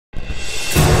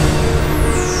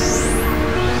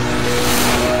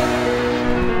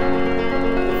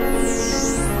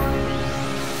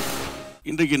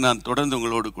இன்றைக்கு நான் தொடர்ந்து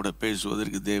உங்களோடு கூட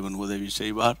பேசுவதற்கு தேவன் உதவி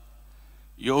செய்வார்.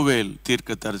 யோவேல்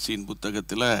தீர்க்கதரிசியின்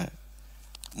புத்தகத்தில்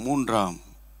 3ஆம்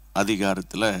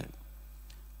அதிகாரத்தில்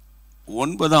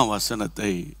 9ஆம்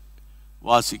வசனத்தை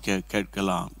வாசிக்க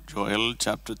கேட்கலாம். Joel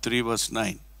chapter 3 verse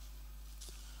 9.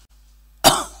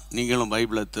 நீங்களும்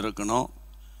பைபிளை திறக்கணும்.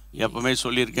 எப்பவுமே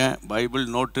சொல்லியிருக்கேன், Bible,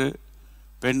 note,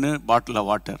 pen, bottle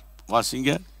water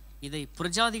வாசிங்க. இதை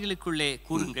புறஜாதிகளுக்குள்ளே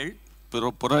கூறுங்கள்,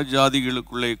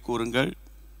 புறஜாதிகளுக்குள்ளே கூறுங்கள்.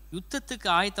 யுத்தத்துக்கு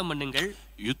ஆயத்தம் பண்ணுங்கள்,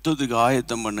 யுத்தத்துக்கு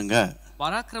ஆயத்தம் பண்ணுங்க.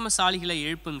 பராக்கிரமசாலிகளை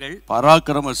எழுப்புங்கள்,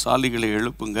 பராக்கிரமசாலிகளை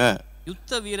எழுப்புங்க.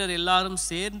 யுத்த வீரர் எல்லாரும்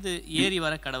சேர்ந்து ஏறி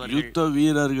வர கடவர்கள். யுத்த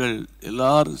வீரர்கள்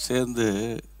எல்லாரும் சேர்ந்து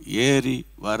ஏறி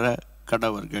வர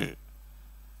கடவர்கள்.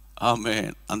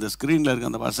 ஆமென். அந்த ஸ்கிரீன்ல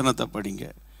இருக்க அந்த வசனத்தை படிங்க.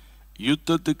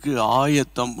 யுத்தத்துக்கு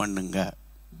ஆயத்தம் பண்ணுங்க.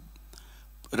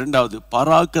 2வது,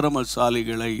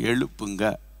 பராக்கிரமசாலிகளை எழுப்புங்க.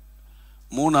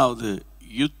 3வது,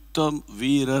 யுத்தம்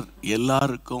வீரர்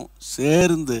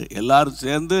எல்லாரும்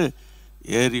சேர்ந்து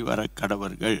ஏறி வர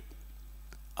கடவர்கள்.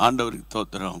 ஆண்டவருக்கு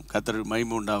தோத்திரம், கர்த்தருக்கு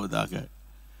மகிமை உண்டாவதாக.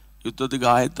 யுத்தத்துக்கு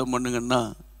ஆயத்தம் பண்ணுங்கன்னா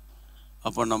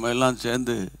அப்போ நம்ம எல்லாம்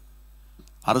சேர்ந்து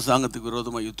அரசாங்கத்துக்கு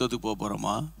விரோதமாக யுத்தத்துக்கு போக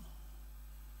போகிறோமா?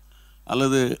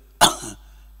 அல்லது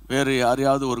வேறு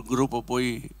யாரையாவது ஒரு குரூப்பை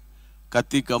போய்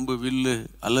கத்தி, கம்பு, வில்லு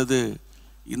அல்லது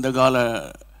இந்த கால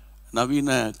நவீன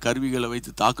கருவிகளை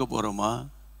வைத்து தாக்க போகிறோமா?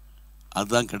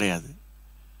 அதுதான் கிடையாது.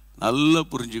 நல்லா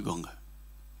புரிஞ்சுக்கோங்க,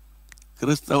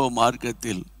 கிறிஸ்தவ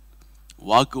மார்க்கத்தில்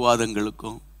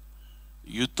வாக்குவாதங்களுக்கும்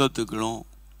யுத்தத்துக்கும்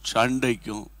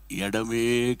சண்டைக்கும் இடமே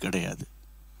கிடையாது.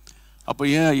 அப்போ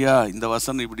ஏன் ஐயா இந்த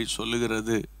வசனம் இப்படி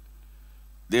சொல்லுகிறது?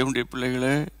 தேவனுடைய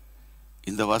பிள்ளைகளே,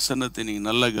 இந்த வசனத்தை நீங்கள்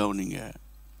நல்லா கவனிங்க.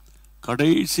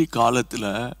 கடைசி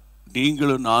காலத்தில்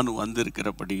நீங்களும் நானும்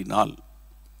வந்திருக்கிறபடியினால்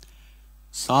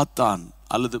சாத்தான்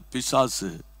அல்லது பிசாசு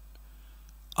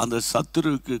அந்த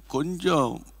சத்துருவுக்கு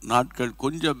கொஞ்சம் நாட்கள்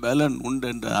கொஞ்சம் பலன் உண்டு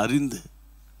என்று அறிந்து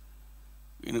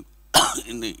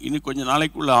இனி கொஞ்ச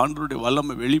நாளைக்குள்ள ஆண்டவருடைய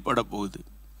வல்லமை வெளிப்பட போகுது.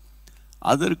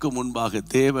 அதற்கு முன்பாக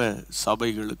தேவ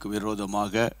சபைகளுக்கு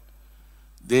விரோதமாக,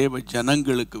 தேவ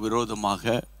ஜனங்களுக்கு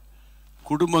விரோதமாக,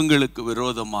 குடும்பங்களுக்கு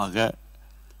விரோதமாக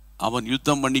அவன்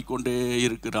யுத்தம் பண்ணி கொண்டே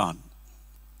இருக்கிறான்.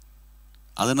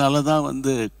 அதனால தான்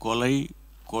கொலை,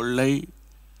 கொள்ளை,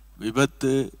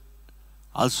 விபத்து,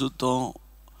 அசுத்தம்,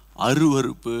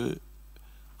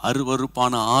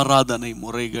 அருவருப்பான ஆராதனை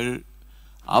முறைகள்,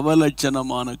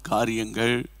 அவலட்சணமான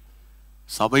காரியங்கள்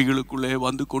சபைகளுக்குள்ளே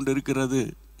வந்து கொண்டிருக்கிறது.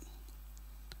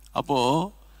 அப்போ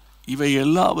இவை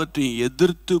எல்லாவற்றையும்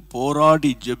எதிர்த்து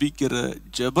போராடி ஜெபிக்கிற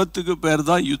ஜெபத்துக்கு பேர்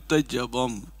தான் யுத்த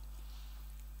ஜெபம்.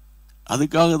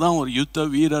 அதுக்காக தான் ஒரு யுத்த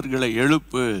வீரர்களை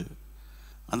எழுப்பு.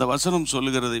 அந்த வசனம்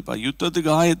சொல்லுகிறது, இப்போ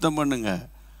யுத்தத்துக்கு ஆயத்தம் பண்ணுங்க,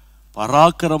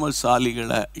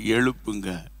 பராக்கிரமசாலிகளை எழுப்புங்க,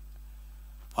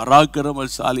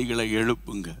 பராக்கிரமசாலிகளை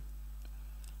எழுப்புங்க.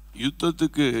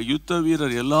 யுத்தத்துக்கு யுத்த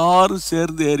வீரர் எல்லாரும்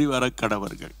சேர்ந்து ஏறி வர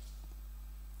கடவர்கள்.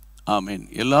 ஆமீன்.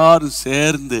 எல்லாரும்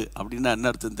சேர்ந்து அப்படின்னா என்ன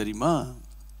அர்த்தம் தெரியுமா?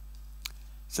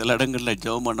 சில இடங்களில்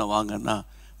ஜெபம் பண்ண வாங்கன்னா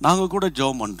நாங்கள் கூட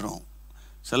ஜெபம் பண்ணுறோம்.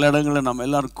 சில இடங்களில் நம்ம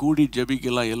எல்லாரும் கூடி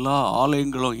ஜெபிக்கலாம், எல்லா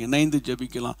ஆலயங்களும் இணைந்து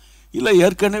ஜெபிக்கலாம். இல்லை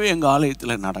ஏற்கனவே எங்கள்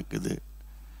ஆலயத்தில் நடக்குது,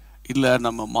 இல்லை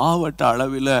நம்ம மாவட்ட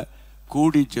அளவில்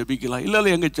கூடி ஜெபிக்கலாம்,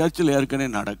 இல்லை எங்கள் சர்ச்சில்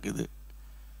ஏற்கனவே நடக்குது.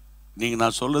 நீங்கள்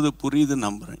நான் சொல்கிறது புரியுது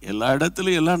நம்புகிறேன். எல்லா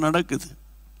இடத்துலையும் எல்லாம் நடக்குது,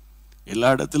 எல்லா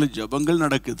இடத்துலையும் ஜெபங்கள்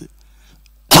நடக்குது,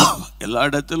 எல்லா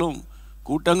இடத்திலும்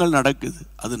கூட்டங்கள் நடக்குது.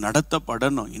 அது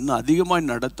நடத்தப்படணும், இன்னும் அதிகமாக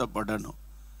நடத்தப்படணும்.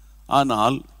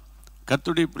 ஆனால்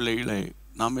கர்த்தருடைய பிள்ளைகளை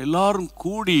நாம் எல்லாரும்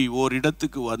கூடி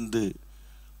ஓரிடத்துக்கு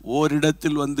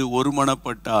ஓரிடத்தில்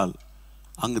ஒருமனப்பட்டால்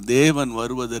அங்கு தேவன்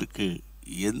வருவதற்கு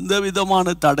எந்த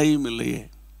விதமான தடையும் இல்லையே.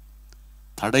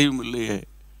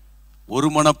 ஒரு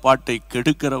மனப்பாட்டை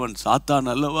கெடுக்கிறவன் சாத்தான்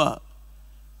அல்லவா?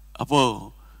 அப்போ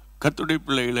கர்த்தருடைய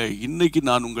பிள்ளைகளை, இன்னைக்கு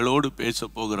நான் உங்களோடு பேச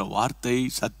போகிற வார்த்தை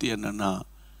சத்தியம் என்னன்னா,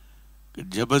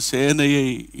 ஜெபசேனையை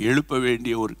எழுப்ப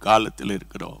வேண்டிய ஒரு காலத்தில்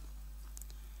இருக்கிறோம்.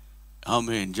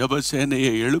 ஆமென்.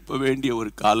 ஜெபசேனையை எழுப்ப வேண்டிய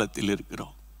ஒரு காலத்தில்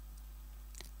இருக்கிறோம்.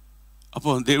 அப்போ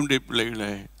தேவனுடைய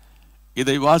பிள்ளைகளை,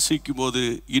 இதை வாசிக்கும் போது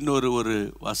இன்னொரு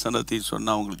வசனத்தை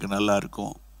சொன்னால் உங்களுக்கு நல்லா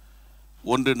இருக்கும்.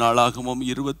 1 நாளாகமம்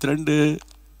 12:22.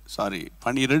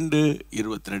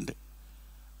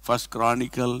 First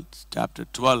Chronicles chapter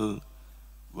 12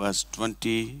 verse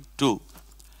 22.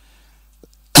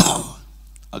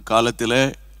 அக்காலத்தில்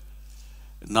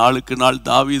நாளுக்கு நாள்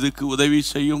தாவீதுக்கு உதவி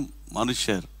செய்யும்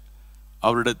மனுஷர்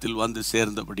அவரிடத்தில் வந்து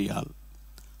சேர்ந்தபடியால்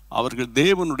அவர்கள்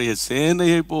தேவனுடைய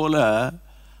சேனையை போல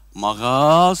மகா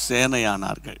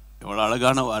சேனையானார்கள். எவ்வளவு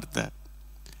அழகான வார்த்தை!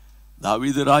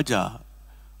 தாவீது ராஜா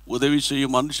உதவி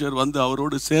செய்யும் மனுஷர் வந்து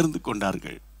அவரோடு சேர்ந்து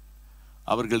கொண்டார்கள்.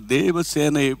 அவர்கள் தேவ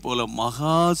சேனையை போல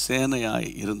மகா சேனையாய்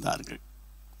இருந்தார்கள்.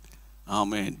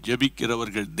 ஆமென்.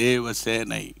 ஜெபிக்கிறவர்கள் தேவ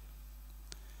சேனை,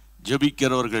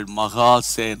 ஜெபிக்கிறவர்கள் மகா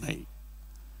சேனை.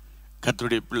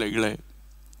 கர்த்தருடைய பிள்ளைகளே,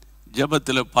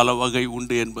 ஜெபத்தில் பல வகை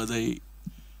உண்டு என்பதை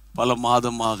பல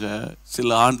மாதமாக சில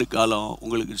ஆண்டு காலம்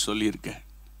உங்களுக்கு சொல்லியிருக்கேன்.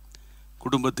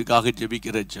 குடும்பத்துக்காக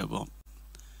ஜெபிக்கிற ஜெபம்,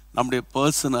 நம்முடைய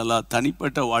பர்சனலாக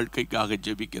தனிப்பட்ட வாழ்க்கைக்காக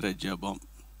ஜெபிக்கிற ஜெபம்,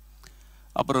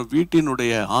 அப்புறம்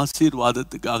வீட்டினுடைய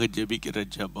ஆசீர்வாதத்துக்காக ஜெபிக்கிற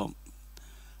ஜெபம்,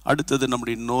 அடுத்தது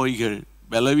நம்முடைய நோய்கள்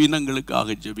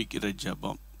பலவீனங்களுக்காக ஜெபிக்கிற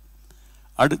ஜெபம்,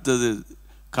 அடுத்தது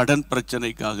கடன்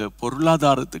பிரச்சனைக்காக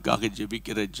பொருளாதாரத்துக்காக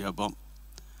ஜெபிக்கிற ஜெபம்,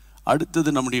 அடுத்தது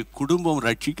நம்முடைய குடும்பம்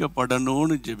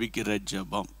ரட்சிக்கப்படணும்னு ஜெபிக்கிற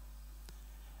ஜெபம்,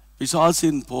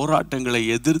 பிசாசின் போராட்டங்களை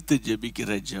எதிர்த்து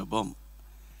ஜெபிக்கிற ஜெபம்.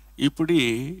 இப்படி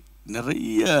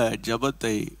நிறைய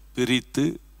ஜெபத்தை பிரித்து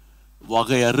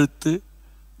வகையறுத்து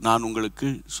நான் உங்களுக்கு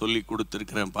சொல்லி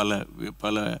கொடுத்துருக்கிறேன்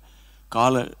பல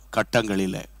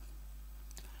காலகட்டங்களில்.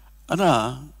 ஆனால்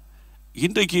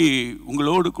இன்றைக்கு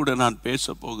உங்களோடு கூட நான்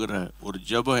பேச போகிற ஒரு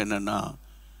ஜெபம் என்னன்னா,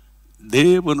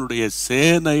 தேவனுடைய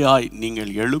சேனையாய்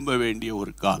நீங்கள் எழும்ப வேண்டிய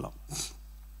ஒரு காலம்.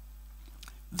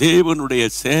 தேவனுடைய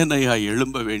சேனையாய்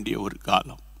எழும்ப வேண்டிய ஒரு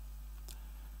காலம்.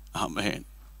 ஆமென்.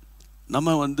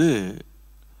 நம்ம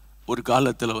ஒரு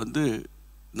காலத்தில்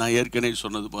நான் ஏற்கனவே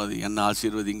சொன்னது பாது, என்னை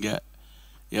ஆசீர்வதிங்க,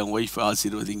 என் ஒய்ஃபை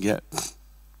ஆசீர்வதிங்க,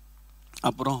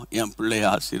 அப்புறம் என் பிள்ளையை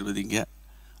ஆசீர்வதிங்க,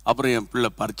 அப்புறம் என் பிள்ளை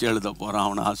பரீட்சை எழுத போகிறான்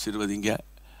அவனை ஆசீர்வதிங்க,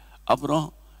 அப்புறம்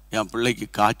என் பிள்ளைக்கு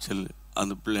காய்ச்சல்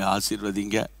அந்த பிள்ளையை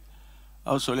ஆசீர்வதிங்க.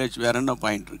 அவர் சொல்லியாச்சு, வேற என்ன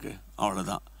பாயிண்ட் இருக்கு?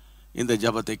 அவ்வளோதான். இந்த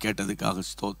ஜெபத்தை கேட்டதுக்காக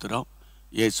ஸ்தோத்திரம்,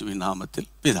 இயேசுவின் நாமத்தில்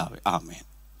பிதாவே, ஆமென்.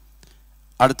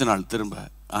 அடுத்த நாள் திரும்ப,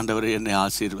 ஆண்டவரே என்னை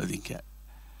ஆசீர்வதிங்க,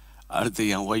 அடுத்து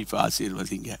என் ஒய்ஃபை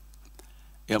ஆசீர்வதிங்க,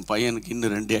 என் பையனுக்கு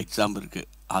இன்னும் 2 எக்ஸாம் இருக்குது,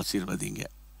 ஆசீர்வதிங்க,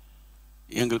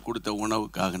 எங்களுக்கு கொடுத்த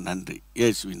உணவுக்காக நன்றி,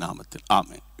 இயேசுவின் நாமத்தில்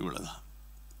ஆமென். இவ்வளோதான்.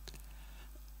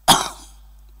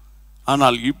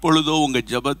 ஆனால் இப்பொழுதோ உங்கள்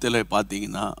ஜெபத்தில்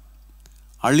பார்த்தீங்கன்னா,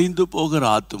 அழிந்து போகிற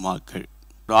ஆத்துமாக்கள்,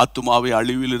 ஆத்துமாவை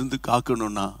அழிவிலிருந்து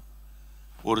காக்கணும்னா,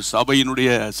 ஒரு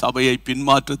சபையை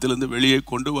பின்மாற்றத்திலிருந்து வெளியே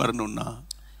கொண்டு வரணும்னா,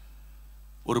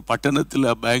 ஒரு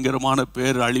பட்டணத்தில் பயங்கரமான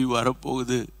பேர் அழிவு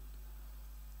வரப்போகுது,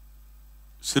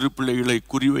 சிறு பிள்ளைகளை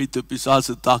குறிவைத்து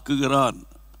பிசாசு தாக்குகிறான்,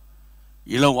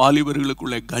 இளம்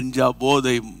வாலிபர்களுக்குள்ள கஞ்சா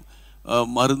போதை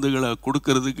மருந்துகளை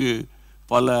கொடுக்கறதுக்கு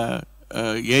பல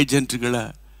ஏஜென்ட்டுகளை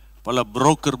பல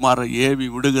புரோக்கர்மாரை ஏவி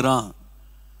விடுகிறான்,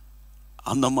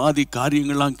 அந்த மாதிரி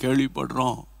காரியங்கள்லாம்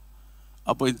கேள்விப்படுறோம்.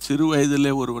 அப்போ சிறு வயதில்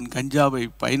ஒருவன் கஞ்சாவை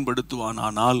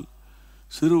பயன்படுத்துவானால்,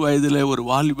 சிறு வயதில் ஒரு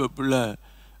வாலிப பிள்ளை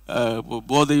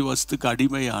போதை வஸ்துக்கு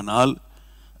அடிமையானால்,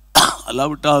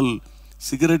 அல்லாவிட்டால்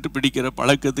சிகரெட்டு பிடிக்கிற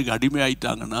பழக்கத்துக்கு அடிமை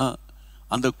ஆயிட்டாங்கன்னா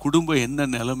அந்த குடும்பம் என்ன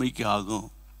நிலைமைக்கு ஆகும்?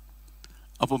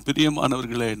 அப்போ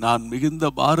பிரியமானவர்களே, நான் மிகுந்த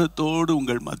பாரத்தோடு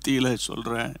உங்கள் மத்தியில்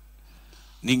சொல்கிறேன்,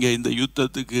 நீங்கள் இந்த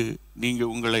யுத்தத்துக்கு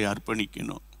நீங்கள் உங்களை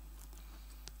அர்ப்பணிக்கணும்.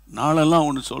 நாளெல்லாம்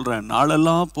ஒன்று சொல்கிறேன்,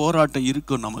 நாளெல்லாம் போராட்டம்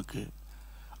இருக்கும் நமக்கு,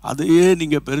 அதையே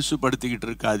நீங்கள் பெருசுப்படுத்திக்கிட்டு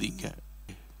இருக்காதீங்க.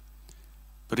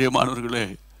 பிரியமானவர்களே,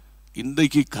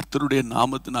 இன்றைக்கு கர்த்தருடைய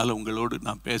நாமத்தினால உங்களோடு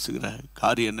நான் பேசுகிற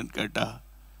காரியம் என்னன்னு கேட்டால்,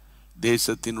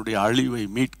 தேசத்தினுடைய அழிவை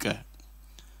மீட்க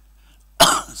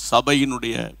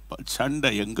சபையினுடைய சண்டை,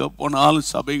 எங்கே போனாலும்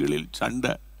சபைகளில்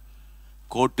சண்டை,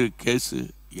 கோர்ட்டு கேஸு.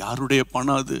 யாருடைய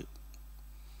பணம் அது?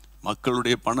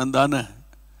 மக்களுடைய பணம் தானே.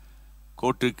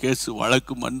 கோர்ட்டு கேஸு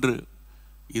வழக்கு மன்று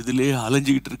இதிலே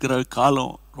அலைஞ்சிக்கிட்டு இருக்கிற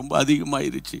காலம் ரொம்ப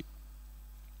அதிகமாயிருச்சு.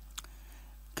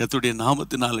 கர்த்தருடைய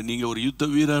நாமத்தினால நீங்கள் ஒரு யுத்த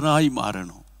வீரராய்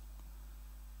மாறணும்.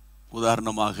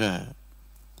 உதாரணமாக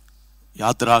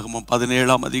யாத்திராகமம்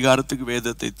 17ஆம் அதிகாரத்துக்கு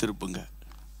வேதத்தை திருப்புங்க.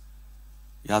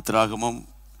 யாத்திராகமம்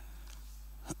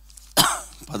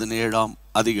 17ஆம்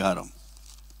அதிகாரம்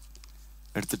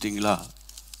எடுத்துட்டீங்களா?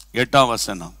 8ஆம்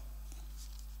வசனம்.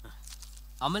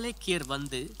 அமலேக்கியர்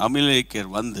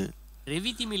வந்து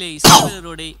ரெவிதீமிலே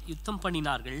இஸ்ரவேலரோட யுத்தம்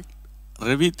பண்ணினார்கள்.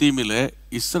 ரெவிதீமிலே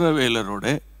இஸ்ரவேலரோட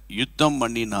யுத்தம்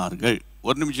பண்ணினார்கள்.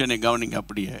 ஒரு நிமிஷம் கவனிங்க.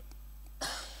 அப்படியே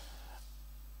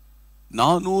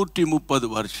 430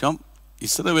 வருஷம்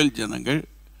இஸ்ரவேல் ஜனங்கள்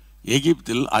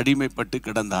எகிப்தில் அடிமைப்பட்டு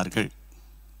கிடந்தார்கள்.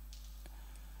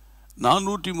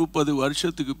 430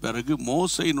 வருஷத்துக்கு பிறகு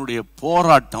மோசையினுடைய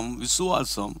போராட்டம்,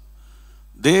 விசுவாசம்,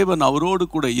 தேவன் அவரோடு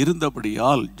கூட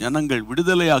இருந்தபடியால் ஜனங்கள்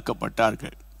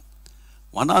விடுதலையாக்கப்பட்டார்கள்.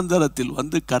 வனாந்தரத்தில்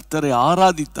வந்து கர்த்தரை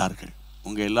ஆராதித்தார்கள்.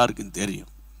 உங்க எல்லாருக்கும் தெரியும்.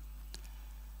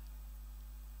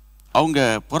 அவங்க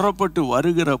புறப்பட்டு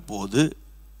வருகிற போது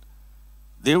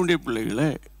தேவனுடைய பிள்ளைகளை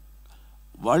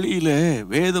வழியிலே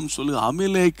வேதம் சொல்லு,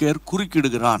 அமலேக்கியர்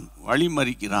குறுக்கிடுகிறான்,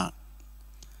 வழிமறிக்கிறான்.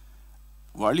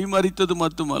 வழிமறித்தது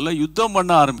மட்டுமல்ல, யுத்தம்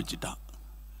பண்ண ஆரம்பிச்சிட்டான்.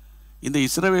 இந்த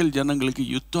இஸ்ரவேல் ஜனங்களுக்கு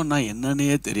யுத்தம்னா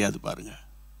என்னன்னே தெரியாது பாருங்க.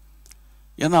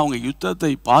 ஏன்னா அவங்க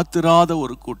யுத்தத்தை பார்த்திராத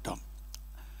ஒரு கூட்டம்.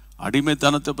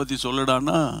 அடிமைத்தனத்தை பற்றி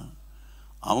சொல்லடான்னா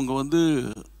அவங்க வந்து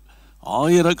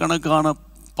ஆயிரக்கணக்கான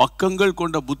பக்கங்கள்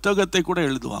கொண்ட புத்தகத்தை கூட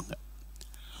எழுதுவாங்க.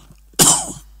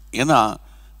 ஏன்னா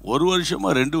 1 வருஷமா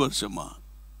 2 வருஷமா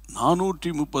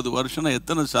 430 வருஷம்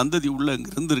எத்தனை சந்ததி உள்ள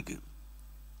இங்கே இருந்திருக்கு.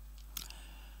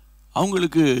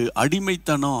 அவங்களுக்கு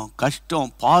அடிமைத்தனம், கஷ்டம்,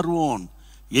 பார்வோன்,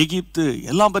 எகிப்து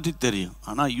எல்லாம் பற்றி தெரியும்.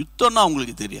 ஆனால் யுத்தம்னா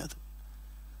அவங்களுக்கு தெரியாது.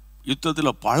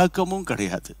 யுத்தத்தில் பழக்கமும்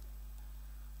கிடையாது.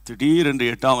 திடீரென்று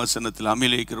 8ஆம் வசனத்தில்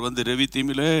அமலேக்கர் வந்து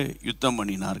ரெவிதீமிலே யுத்தம்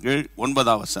பண்ணினார்கள்.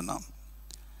 9ஆம் வசனம்,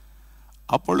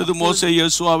 அப்பொழுது மோசே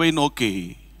யோசுவாவை நோக்கி,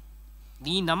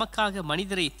 நீ நமக்காக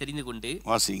மனிதரை தெரிந்து கொண்டு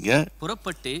வாசிங்க,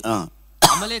 புறப்பட்டு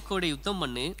அமலேக்கோட யுத்தம்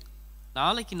பண்ணு.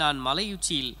 நாளைக்கு நான்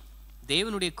மலையுச்சியில்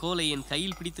தேவனுடைய கோலை என்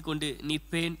கையில் பிடித்து கொண்டு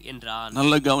நிற்பேன் என்றான்.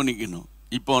 நல்லா கவனிக்கணும்.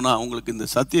 இப்போ நான் உங்களுக்கு இந்த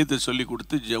சத்தியத்தை சொல்லி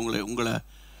கொடுத்து உங்களை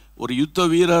ஒரு யுத்த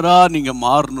வீரரா நீங்க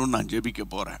மாறணும்னு நான் ஜெபிக்க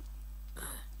போறேன்.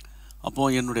 அப்போ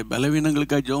என்னுடைய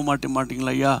பலவீனங்களுக்காக ஜெபம்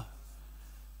மாட்டீங்களா ஐயா?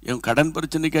 என் கடன்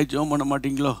பிரச்சனைக்காக ஜெபம் பண்ண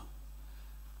மாட்டீங்களோ?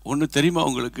 ஒன்று தெரியுமா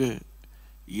உங்களுக்கு?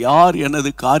 யார் எனது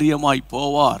காரியமாய்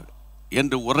போவார்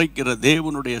என்று உரைக்கிற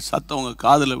தேவனுடைய சத்தம் உங்கள்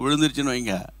காதில் விழுந்துருச்சுன்னு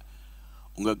வைங்க,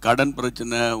 உங்கள் கடன்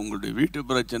பிரச்சனை, உங்களுடைய வீட்டு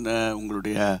பிரச்சனை,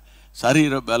 உங்களுடைய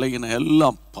சரீர பலகீனம்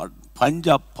எல்லாம்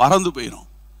பஞ்சா பறந்து போயிடும்.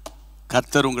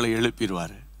 கர்த்தர் உங்களை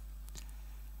எழுப்பிடுவார்.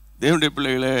 தேவனுடைய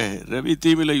பிள்ளைகளே,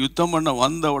 ரெவிதீமில் யுத்தம் பண்ண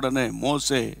வந்த உடனே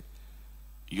மோசே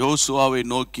யோசுவாவை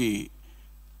நோக்கி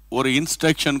ஒரு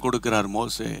இன்ஸ்ட்ரக்ஷன் கொடுக்கிறார்.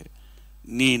 மோசே,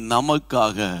 நீ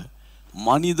நமக்காக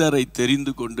மனிதரை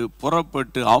தெரிந்து கொண்டு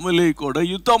புறப்பட்டு அமலேக்கோட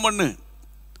யுத்தம் பண்ணு.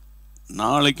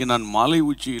 நாளைக்கு நான் மலை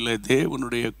உச்சியில்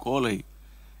தேவனுடைய கோலை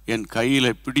என் கையில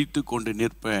பிடித்து கொண்டு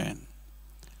நிற்பேன்.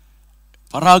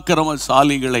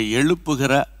 பராக்கிரமசாலிகளை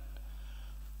எழுப்புகிற,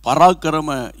 பராக்கிரம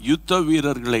யுத்த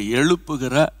வீரர்களை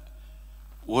எழுப்புகிற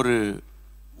ஒரு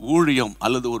ஊழியம்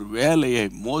அல்லது ஒரு வேலையை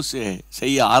மோசே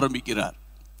செய்ய ஆரம்பிக்கிறார்.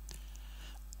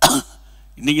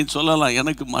 இன்னைக்கு சொல்லலாம்,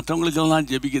 எனக்கு மற்றவங்களுக்கெல்லாம்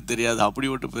ஜெபிக்க தெரியாது,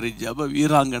 அப்படிப்பட்ட பெரிய ஜெப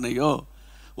வீராங்கனையோ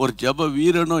ஒரு ஜெப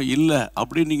வீரனோ இல்லை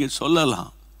அப்படின்னு நீங்கள்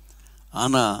சொல்லலாம்.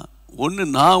 ஆனால் ஒன்று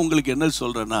நான் உங்களுக்கு என்ன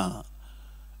சொல்கிறேன்னா,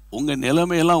 உங்கள்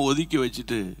நிலைமையெல்லாம் ஒதுக்கி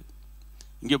வச்சுட்டு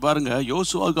இங்கே பாருங்கள்,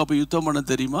 யோசுவாவுக்கு அப்போ யுத்தம் பண்ண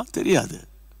தெரியுமா? தெரியாது.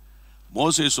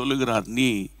 மோசே சொல்லுகிறார், நீ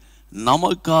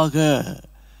நமக்காக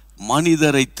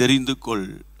மனிதரை தெரிந்து கொள்.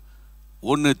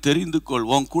 ஒன்று தெரிந்து கொள்,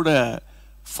 உன் கூட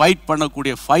ஃபைட்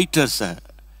பண்ணக்கூடிய ஃபைட்டர்ஸை,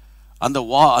 அந்த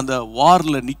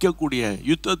வாரில் நிற்கக்கூடிய,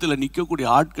 யுத்தத்தில் நிற்கக்கூடிய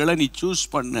ஆட்களை நீ சூஸ்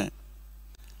பண்ணு.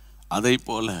 அதே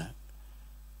போல்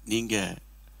நீங்கள்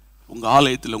உங்கள்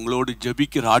ஆலயத்தில் உங்களோடு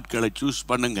ஜெபிக்கிற ஆட்களை சூஸ்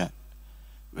பண்ணுங்க.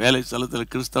 வேலை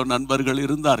ஸ்தலத்தில் கிறிஸ்தவ நண்பர்கள்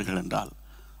இருந்தார்கள் என்றால்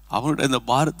அவங்களோட இந்த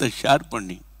பாரத்தை ஷேர்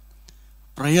பண்ணி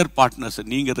ப்ரேயர் பார்ட்னர்ஸை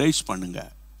நீங்கள் ரைஸ் பண்ணுங்க.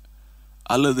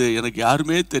 அல்லது எனக்கு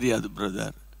யாருமே தெரியாது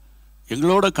பிரதர்,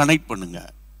 எங்களோட கனெக்ட் பண்ணுங்க,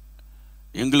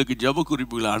 எங்களுக்கு ஜெப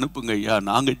குறிப்புகளை அனுப்புங்க ஐயா,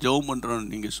 நாங்கள் ஜெபம்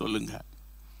பண்ணுறோன்னு நீங்கள் சொல்லுங்கள்.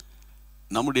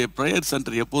 நம்முடைய ப்ரேயர்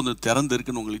சென்டர் எப்போதும்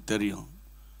திறந்துருக்குன்னு உங்களுக்கு தெரியும்.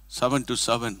 7 to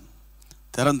 7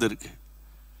 திறந்துருக்கு.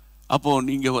 அப்போது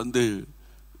நீங்கள் வந்து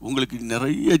உங்களுக்கு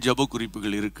நிறைய ஜெப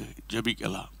குறிப்புகள் இருக்குது,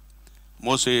 ஜெபிக்கலாம்.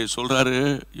 மோசே சொல்கிறாரு,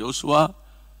 யோசுவா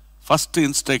ஃபஸ்ட்டு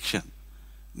இன்ஸ்ட்ரக்ஷன்,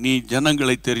 நீ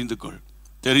ஜனங்களை தெரிந்து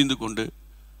கொண்டு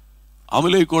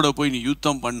அமலேக்கோட போய் நீ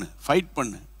யுத்தம் பண்ணு, ஃபைட்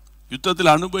பண்ணு.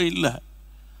 யுத்தத்தில் அனுபவம் இல்லை,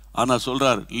 ஆனால்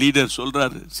சொல்கிறார், லீடர்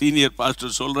சொல்கிறாரு, சீனியர்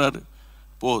பாஸ்டர் சொல்கிறாரு,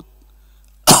 போ,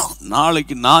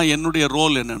 நாளைக்கு நான் என்னுடைய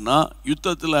ரோல் என்னென்னா,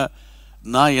 யுத்தத்தில்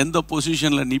நான் எந்த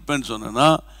பொசிஷனில் நிற்பேன்னு சொன்னேன்னா,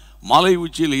 மலை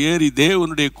உச்சியில் ஏறி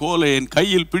தேவனுடைய கோலை என்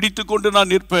கையில் பிடித்து கொண்டு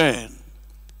நான் நிற்பேன்.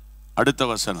 அடுத்த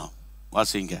வசனம்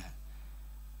வாசிங்க.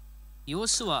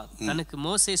 யோசுவா தனக்கு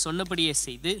மோசே சொன்னபடியே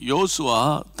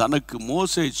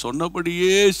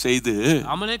செய்து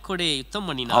அமலேக்கோடே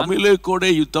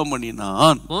யுத்தம்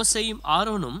பண்ணினான். மோசேயும்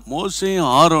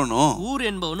ஆரோனும் ஊர்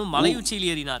என்பவனும் மலையுச்சியில்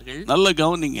ஏறினார்கள். நல்ல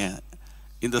கவனிங்க,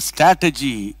 இந்த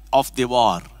ஸ்ட்ராட்டஜி ஆஃப் தி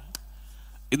வார்,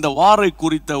 இந்த வாரை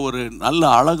குறித்த ஒரு நல்ல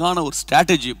அழகான ஒரு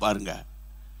ஸ்ட்ராட்டஜி பாருங்க.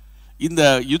 இந்த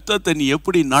யுத்தத்தை நீ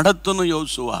எப்படி நடத்தணும்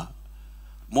யோசுவா?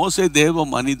 மோசே தேவ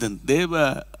மனிதன், தேவ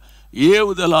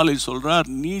ஏவுதலாலை சொல்றார்,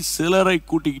 நீ சிலரை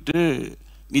கூட்டிக்கிட்டு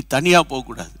நீ தனியா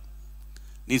போகக்கூடாது,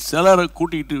 நீ சிலரை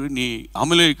கூட்டிக்கிட்டு நீ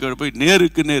அமலேக்கோட போய்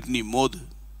நேருக்கு நேர் நீ மோது.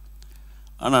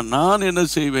 ஆனால் நான் என்ன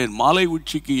செய்வேன், மலை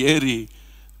உச்சிக்கு ஏறி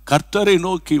கர்த்தரை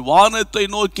நோக்கி, வானத்தை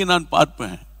நோக்கி நான்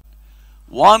பார்ப்பேன்.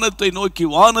 வானத்தை நோக்கி,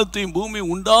 வானத்தையும் பூமி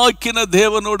உண்டாக்கின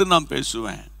தேவனோடு நான்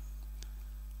பேசுவேன்.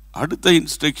 அடுத்த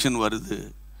இன்ஸ்ட்ரக்ஷன் வருது,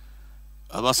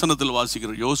 வசனத்தில்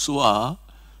வாசிக்கிறோம். யோசுவா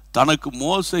தனக்கு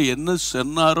மோசே என்ன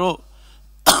சொன்னாரோ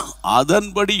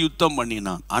அதன்படி யுத்தம்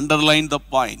பண்ணினான். Underline the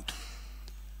point.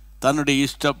 தன்னுடைய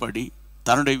இஷ்டப்படி,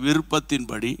 தன்னுடைய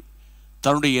விருப்பத்தின்படி,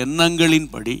 தன்னுடைய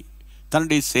எண்ணங்களின்படி,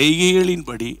 தன்னுடைய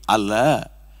செய்கைகளின்படி அல்ல,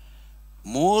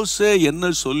 மோசே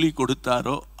என்ன சொல்லி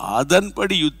கொடுத்தாரோ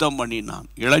அதன்படி யுத்தம் பண்ணினான்.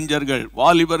 இளைஞர்கள்,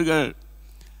 வாலிபர்கள்,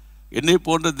 என்னை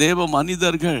போன்ற தேவ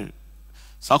மனிதர்கள்,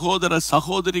 சகோதர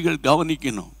சகோதரிகள்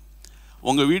கவனிக்கணும்.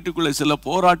 உங்க வீட்டுக்குள்ள சில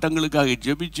போராட்டங்களுக்காக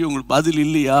ஜெபிச்சு உங்களுக்கு பதில்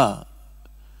இல்லையா?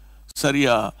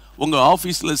 சரியா? உங்க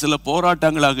ஆபீஸ்ல சில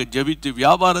போராட்டங்களாக ஜெபித்து,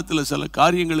 வியாபாரத்தில் சில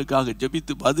காரியங்களுக்காக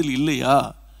ஜெபித்து பதில் இல்லையா?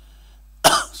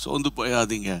 சோர்ந்து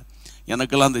போயாதீங்க.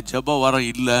 எனக்கெல்லாம் அந்த ஜெப வரம்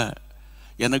இல்லை,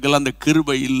 எனக்கெல்லாம் அந்த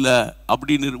கிருபை இல்லை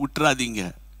அப்படின்னு விட்டுறாதீங்க.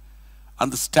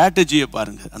 அந்த ஸ்ட்ராட்டஜியை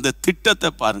பாருங்க, அந்த திட்டத்தை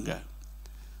பாருங்க,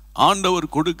 ஆண்டவர்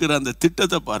கொடுக்கிற அந்த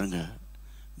திட்டத்தை பாருங்க.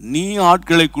 நீ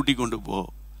ஆட்களை கூட்டி கொண்டு போ.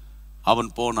 அவன்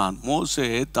போனான். மோசே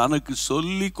தனக்கு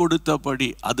சொல்லி கொடுத்தபடி,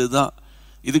 அதுதான்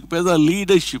இதுக்கு பேர் தான்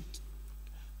லீடர்ஷிப்.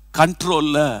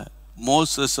 கண்ட்ரோல்ல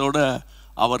மோசஸோட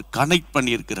அவர் கனெக்ட்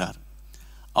பண்ணியிருக்கிறார்.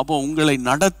 அப்போ உங்களை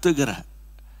நடத்துகிற,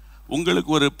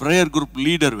 உங்களுக்கு ஒரு ப்ரேயர் குரூப்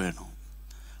லீடர் வேணும்,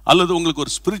 அல்லது உங்களுக்கு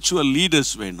ஒரு ஸ்பிரிச்சுவல்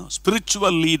லீடர்ஸ் வேணும்.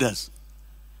 Spiritual leaders,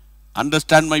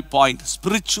 understand my point.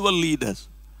 Spiritual leaders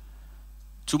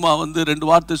சும்மா வந்து 2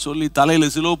 வார்த்தை சொல்லி தலையில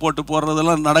சிலுவை போட்டு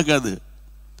போடுறதெல்லாம் நடக்காது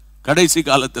கடைசி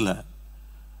காலத்தில்.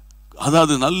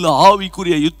 அதாவது நல்ல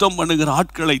ஆவிக்குரிய யுத்தம் பண்ணுகிற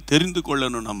ஆட்களை தெரிந்து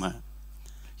கொள்ளணும். நம்ம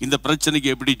இந்த பிரச்சனைக்கு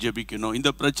எப்படி ஜெபிக்கணும், இந்த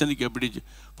பிரச்சனைக்கு எப்படி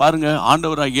பாருங்க.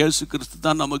 ஆண்டவராக இயேசு கிறிஸ்து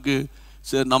தான்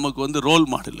நமக்கு வந்து ரோல்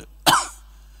மாடல்.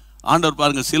 ஆண்டவர்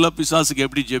பாருங்க, சில பிசாசுக்கு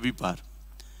எப்படி ஜெபிப்பார்,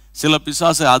 சில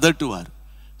பிசாசை அதட்டுவார்,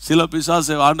 சில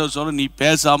பிசாசை ஆண்டவர் சொல்ல நீ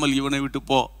பேசாமல் இவனை விட்டு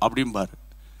போ அப்படிம்பார்.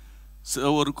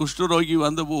 ஒரு குஷ்டரோகி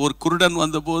வந்தபோது, ஒரு குருடன்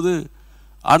வந்தபோது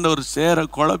ஆண்டவர் சேர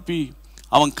குழப்பி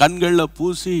அவன் கண்களில்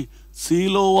பூசி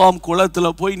சீலோவாம்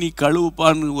குளத்தில் போய் நீ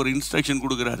கழுவுப்பான்னு ஒரு இன்ஸ்ட்ரக்ஷன்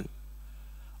கொடுக்குறாரு.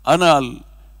 ஆனால்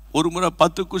ஒரு முறை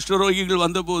 10 குஷ்டரோகிகள்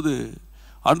வந்தபோது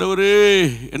ஆண்டவரே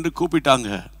என்று கூப்பிட்டாங்க.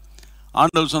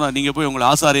 ஆண்டவர் சொன்னார், நீங்கள் போய் உங்களை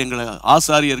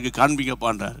ஆசாரியருக்கு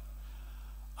காண்பிங்கப்பான்றார்.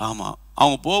 ஆமாம்,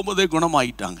 அவங்க போகும்போதே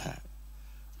குணமாயிட்டாங்க.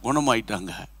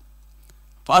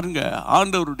 பாருங்க,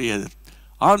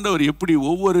 ஆண்டவர் எப்படி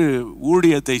ஒவ்வொரு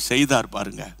ஊழியத்தை செய்தார்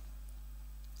பாருங்க,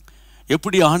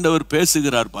 எப்படி ஆண்டவர்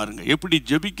பேசுகிறார் பாருங்க, எப்படி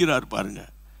ஜெபிக்கிறார் பாருங்க.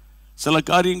 சில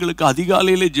காரியங்களுக்கு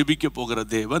அதிகாலையிலே ஜெபிக்க போகிற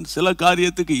தேவன் சில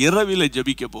காரியத்துக்கு இரவிலே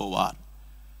ஜெபிக்க போவார்,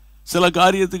 சில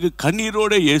காரியத்துக்கு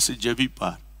கண்ணீரோட இயேசு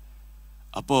ஜெபிப்பார்.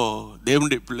 அப்போ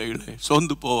தேவனுடைய பிள்ளைகளே,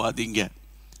 சோர்ந்து போவாதீங்க.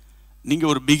 நீங்க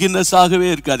ஒரு பிகினஸாகவே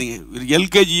இருக்காதீங்க,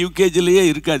 எல்கேஜி யூகேஜிலேயே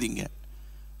இருக்காதீங்க.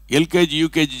 எல்கேஜி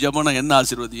யூகேஜி ஜெபம்னா என்ன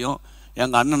ஆசீர்வதியும்,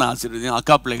 எங்கள் அண்ணன் ஆசீர்வதியும்,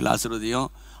 அக்கா பிள்ளைகள் ஆசீர்வதியும்,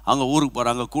 அவங்க ஊருக்கு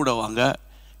போகிறாங்க கூட வாங்க,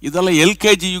 இதெல்லாம்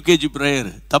எல்கேஜி யூகேஜி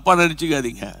ப்ரேயர். தப்பாக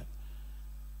நினச்சிக்காதீங்க.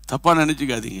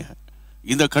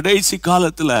 இந்த கடைசி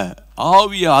காலத்தில்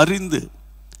ஆவியை அறிந்து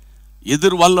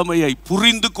எதிர் வல்லமையை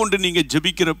புரிந்து கொண்டு நீங்கள்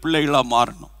ஜெபிக்கிற பிள்ளைகளாக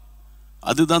மாறணும்.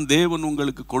 அதுதான் தேவன்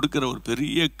உங்களுக்கு கொடுக்கிற ஒரு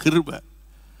பெரிய கிருபை.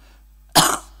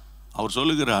 அவர்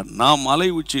சொல்லுகிறார், நான் மலை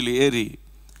உச்சியில் ஏறி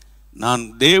நான்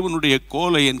தேவனுடைய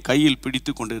கோலை என் கையில்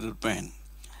பிடித்து கொண்டு இருப்பேன்.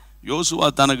 யோசுவா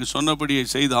தனக்கு சொன்னபடியை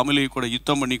செய்து அமலேயை கூட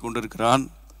யுத்தம் பண்ணி கொண்டிருக்கிறான்.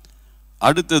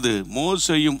 அடுத்தது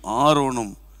மோசேயும்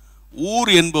ஆரோனும் ஊர்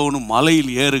என்பவனும்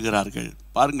மலையில் ஏறுகிறார்கள்.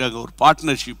 பாருங்க, ஒரு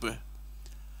பார்ட்னர்ஷிப்பு,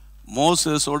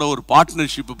 மோசஸோட ஒரு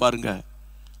பார்ட்னர்ஷிப்பு பாருங்க.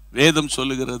 வேதம்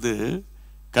சொல்லுகிறது,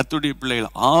 கர்த்தருடைய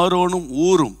பிள்ளைகள் ஆரோனும்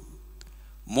ஊரும்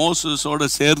மோசஸோட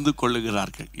சேர்ந்து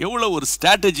கொள்ளுகிறார்கள். எவ்வளவு ஒரு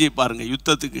ஸ்ட்ராட்டஜியை பாருங்க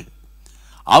யுத்தத்துக்கு.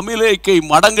 அமலேக்கை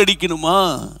மடங்கடிக்கணுமா,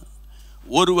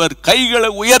 ஒருவர் கைகளை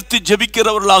உயர்த்தி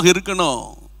ஜெபிக்கிறவர்களாக இருக்கணும்,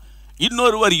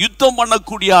 இன்னொருவர் யுத்தம்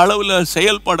பண்ணக்கூடிய அளவில்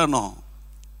செயல்படணும்.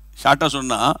 ஷார்ட்டா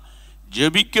சொன்னா,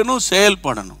 ஜெபிக்கணும்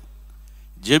செயல்படணும்.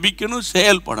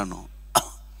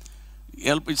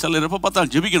 சிலர் எப்போ பார்த்தா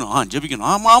ஜெபிக்கணும், ஆமாம்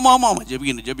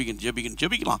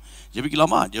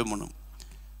ஜெபிக்கலாமா ஜெபணும்.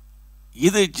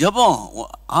 இது ஜெபம்.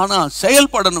 ஆனால்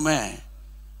செயல்படணுமே,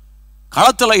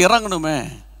 களத்தில் இறங்கணுமே.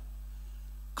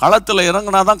 களத்தில்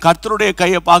இறங்கினாதான் கர்த்தருடைய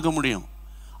கையை பார்க்க முடியும்.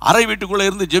 அறை வீட்டுக்குள்ளே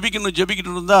இருந்து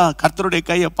ஜெபிக்கணும் இருந்தால் கர்த்தருடைய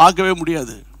கையை பார்க்கவே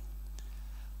முடியாது.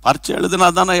 பரீட்சை எழுதுனா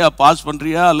தானே பாஸ்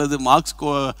பண்ணுறியா அல்லது மார்க்ஸ்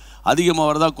அதிகமாக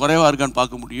வருதா குறைவாக இருக்கான்னு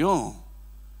பார்க்க முடியும்.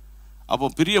 அப்போ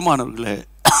பிரியமானவர்களே,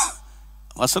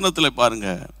 வசனத்தில் பாருங்க,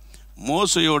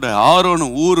 மோசையோட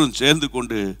ஆரோனும் ஊரும் சேர்ந்து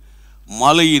கொண்டு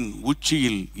மலையின்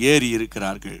உச்சியில் ஏறி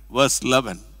இருக்கிறார்கள். verse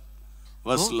 11.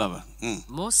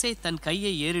 மோசே தன்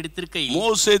கையை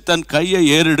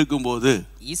ஏறெடுக்கும் போது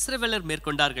இஸ்ரவேலர்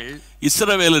மேற்கொண்டார்கள்.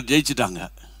 இஸ்ரவேலர் ஜெயிச்சிட்டாங்க.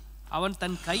 அவன்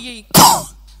தன்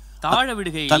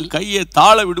கையை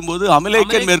தாழ விடும்போது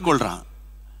அமலேக்கை மேற்கொள்றான்.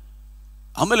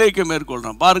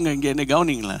 பாருங்க, இங்க என்ன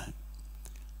கவனிங்களேன்.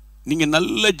 நீங்க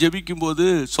நல்லா ஜெபிக்கும் போது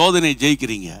சோதனை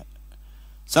ஜெயிக்கிறீங்க.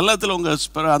 சில நேரத்தில் உங்க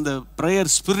அந்த ப்ரேயர்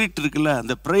ஸ்பிரிட் இருக்குல்ல,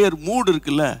 அந்த ப்ரேயர் மூடு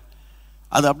இருக்குல்ல,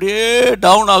 அது அப்படியே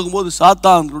டவுன் ஆகும்போது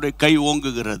சாத்தானுடைய கை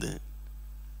ஓங்குகிறது.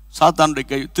 சாத்தானுடைய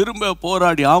கை திரும்ப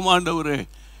போராடி, ஆமாண்டவரே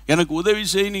எனக்கு உதவி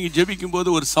செய்ய, நீங்கள் ஜெபிக்கும் போது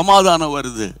ஒரு சமாதானம்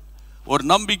வருது, ஒரு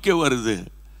நம்பிக்கை வருது,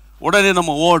 உடனே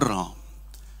நம்ம ஓடுறோம்.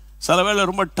 சில வேளை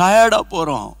ரொம்ப டயர்டாக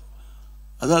போகிறோம்.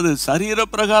 அதாவது சரீர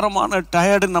பிரகாரமான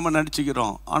டயர்டுன்னு நம்ம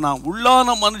நினச்சிக்கிறோம். ஆனால்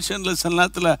உள்ளான மனுஷனில் சில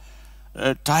நேரத்தில்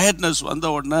டயர்ட்னஸ் வந்த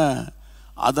உடனே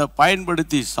அதை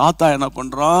பயன்படுத்தி சாத்தா என்ன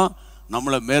பண்ணுறான்,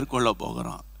 நம்மளை மேற்கொள்ள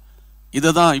போகிறான். இதை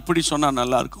தான் இப்படி சொன்னால்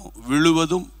நல்லாயிருக்கும்.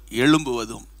 விழுவதும்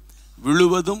எழும்புவதும்,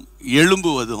 விழுவதும்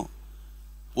எழும்புவதும்.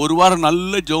 ஒரு வாரம்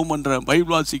நல்ல ஜெபம் பண்ணுறேன்,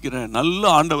 பைபிள் வாசிக்கிறேன், நல்ல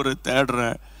ஆண்டவரை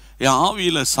தேடுறேன், என்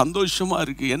ஆவியில் சந்தோஷமாக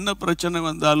இருக்குது, என்ன பிரச்சனை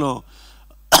வந்தாலும்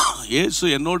இயேசு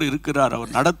என்னோடு இருக்கிறார்,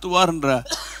 அவர் நடத்துவார்ன்ற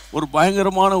ஒரு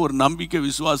பயங்கரமான ஒரு நம்பிக்கை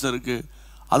விசுவாசம் இருக்குது.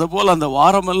 அதுபோல் அந்த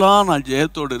வாரமெல்லாம் நான்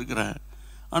ஜெயத்தோடு இருக்கிறேன்.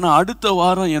 ஆனால் அடுத்த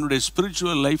வாரம் என்னுடைய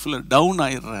ஸ்பிரிச்சுவல் லைஃப்பில் டவுன்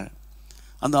ஆயிடுறேன்.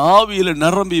 அந்த ஆவியில்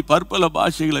நிரம்பி பற்பல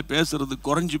பாஷைகளை பேசுகிறது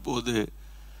குறைஞ்சி போகுது.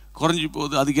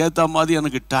 அதுக்கேற்ற மாதிரி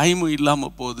எனக்கு டைமும்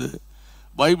இல்லாமல் போகுது.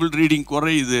 பைபிள் ரீடிங்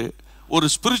குறையுது. ஒரு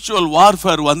ஸ்பிரிச்சுவல்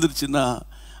வார்ஃபேர் வந்துருச்சுன்னா,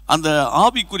 அந்த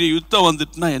ஆவிக்குரிய யுத்தம்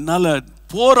வந்துட்டுனா என்னால்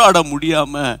போராட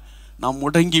முடியாமல் நான்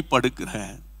முடங்கி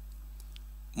படுக்கிறேன்.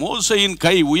 மோசையின்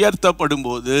கை உயர்த்தப்படும்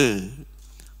போது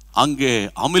அங்கே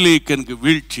அமலேக்கனுக்கு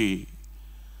வீழ்ச்சி.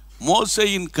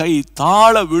 மோசையின் கை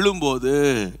தாழ விழும்போது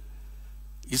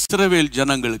இஸ்ரவேல்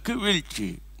ஜனங்களுக்கு வீழ்ச்சி.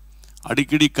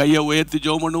 அடிக்கடி கையை உயர்த்தி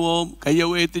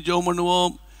ஜெபம்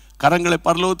பண்ணுவோம். கரங்களை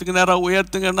பரலோகத்துக்கு நேராக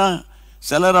உயர்த்துங்கன்னா,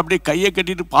 சிலர் அப்படியே கையை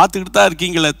கட்டிட்டு பார்த்துக்கிட்டு தான்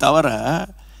இருக்கீங்களே தவிர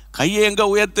கையை எங்கே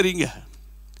உயர்த்துறீங்க?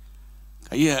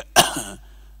 கையை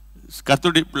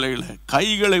கர்த்தருடைய பிள்ளைகளை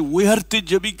கைகளை உயர்த்தி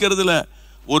ஜெபிக்கிறதுல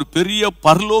ஒரு பெரிய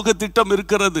பரலோக திட்டம்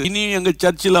இருக்கிறது. இனியும் எங்கள்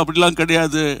சர்ச்சில் அப்படிலாம்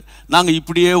கிடையாது, நாங்கள்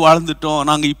இப்படியே வாழ்ந்துட்டோம்,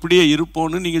 நாங்கள் இப்படியே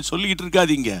இருப்போம்னு நீங்கள் சொல்லிக்கிட்டு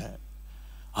இருக்காதீங்க.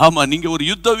 ஆமாம், நீங்கள் ஒரு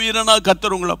யுத்த வீரனா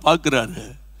கர்த்தர் உங்களை பார்க்குறாரு.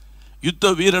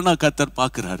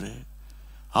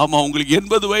 ஆமாம், உங்களுக்கு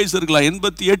 80 வயசு இருக்கலாம்,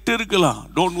 88 இருக்கலாம்,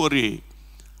 டோன்ட் வரி.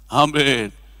 ஆமென்.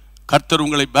 கர்த்தர்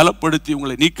உங்களை பலப்படுத்தி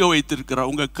உங்களை நீக்க வைத்திருக்கிறார்.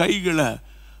 உங்கள் கைகளை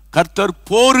கர்த்தர்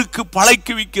போருக்கு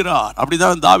பழக்கி வைக்கிறார்.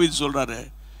 அப்படிதான் தாவீது சொல்றாரு,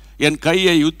 என்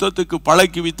கையை யுத்தத்துக்கு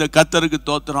பழக்கி வைத்த கர்த்தருக்கு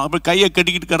தோத்திரம். அப்படி கையை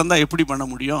கட்டிக்கிட்டு கிடந்தா எப்படி பண்ண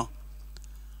முடியும்?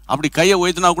 அப்படி கையை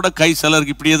உயர்த்தினா கூட கை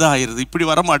சிலருக்கு இப்படியே தான் ஆயிடுது, இப்படி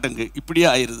வரமாட்டேங்க, இப்படியே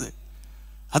ஆயிடுது.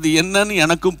 அது என்னன்னு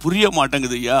எனக்கும் புரிய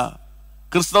மாட்டேங்குது. ஐயா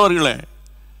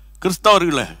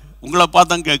கிறிஸ்தவர்களே உங்களை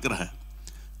பார்த்தான் கேட்குறேன்,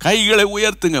 கைகளை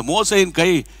உயர்த்துங்க. மோசையின்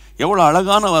கை எவ்வளோ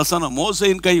அழகான வசனம்.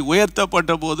 மோசையின் கை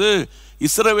உயர்த்தப்பட்ட போது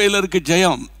இஸ்ரவேலருக்கு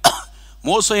ஜெயம்.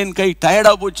 மோசையின் கை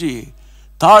டயர்டாக போச்சு,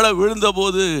 தாழ விழுந்த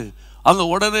போது அங்கே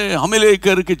உடனே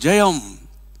அமலேக்கருக்கு ஜெயம்.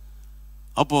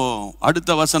 அப்போ அடுத்த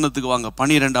வசனத்துக்கு வாங்க,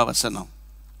 12ஆம் வசனம்.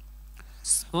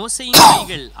 மோசையின்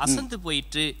கைகள் அசந்து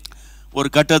போயிற்று. ஒரு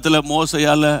கட்டத்தில்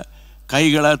மோசையால்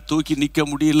கைகளை தூக்கி நிற்க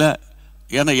முடியல,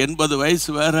 ஏன்னா 80 வயசு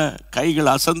வேற,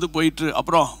 கைகள் அசந்து போயிற்று.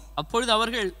 அப்புறம் அப்பொழுது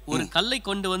அவர்கள் ஒரு கல்லை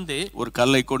கொண்டு வந்து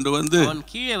அவன்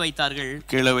கீழே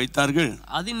வைத்தார்கள்.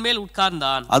 அதன் மேல்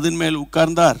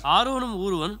உட்கார்ந்தார். ஆரோனும்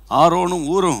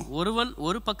ஊரும் ஒருவன்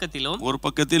ஒரு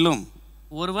பக்கத்திலும்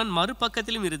ஒருவன்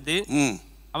மறுபக்கத்திலும் இருந்து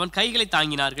அவன் கைகளை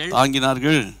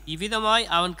தாங்கினார்கள். இவ்விதமாய்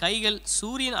அவன் கைகள்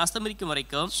சூரியன்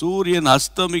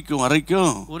அஸ்தமிக்கும்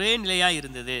வரைக்கும் ஒரே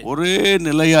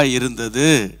நிலையாய்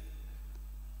இருந்தது.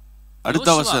 அடுத்த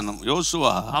வசனம்.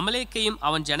 யோசுவா அமலேக்கையும்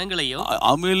அவன்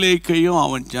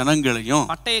ஜனங்களையும்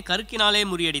பட்டய கருக்கினாலே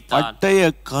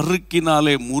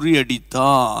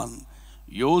முறியடித்தான்.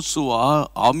 யோசுவா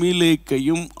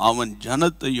அமலேக்கையும் அவன்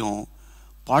ஜனத்தையும்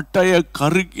பட்டய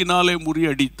கருக்கினாலே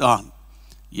முறியடித்தான்.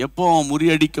 எப்போ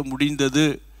முறியடிக்க முடிந்தது?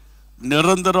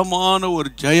 நிரந்தரமான ஒரு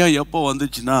ஜெயம் எப்போ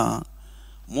வந்துச்சுன்னா,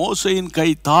 மோசையின் கை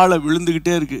தாழ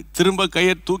விழுந்துக்கிட்டே இருக்கு, திரும்ப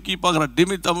கையை தூக்கி பார்க்குற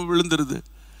டிமித்தம் விழுந்துருது.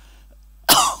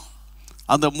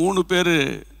 அந்த 3 பேர்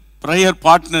ப்ரேயர்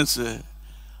பார்ட்னர்ஸு.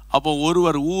 அப்போ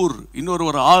ஒருவர்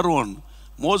இன்னொருவர் ஆரோன்.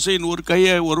 மோசையின் ஒரு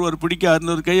கையை ஒருவர் பிடிக்க,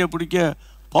 இன்னொரு கையை பிடிக்க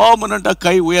பர்மனெண்ட்டாக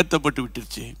கை உயர்த்தப்பட்டு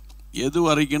விட்டுருச்சு. எது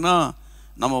வரைக்கும்னா,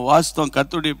 நம்ம வாஸ்தவம்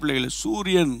கர்த்தருடைய பிள்ளைகளை,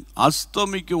 சூரியன்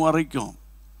அஸ்தமிக்கும் வரைக்கும்,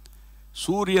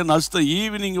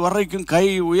 ஈவினிங் வரைக்கும் கை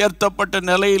உயர்த்தப்பட்ட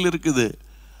நிலையில் இருக்குது.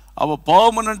 அவ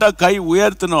பர்மனெண்ட்டாக கை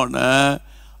உயர்த்தினோன்னு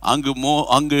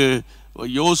அங்கு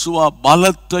யோசுவா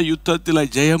பலத்த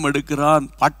யுத்தத்தில் ஜெயம் எடுக்கிறான்.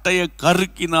 பட்டய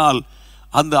கருக்கினால்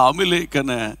அந்த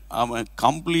அமலேக்கனை அவன்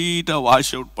கம்ப்ளீட்டாக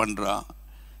வாஷ் அவுட் பண்ணுறான்.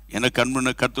 எனக்கு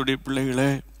அன்புள்ள கர்த்தருடைய பிள்ளைகளே,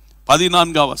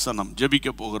 14ஆம் வசனம் ஜெபிக்க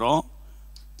போகிறோம்.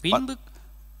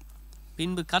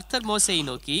 பின்பு கர்த்தர் மோசேயை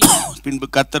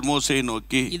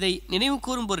நோக்கி இதை நினைவு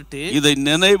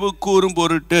கூறும்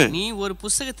பொருட்டு நீ ஒரு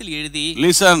புத்தகத்தில் எழுதி.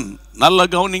 லிசன், நல்ல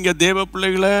கவனிங்க தேவ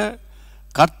பிள்ளைகளே.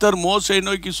 கர்த்தர் மோசேயை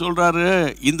நோக்கி சொல்றாரு,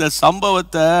 இந்த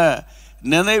சம்பவத்தை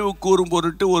நினைவு கூறும்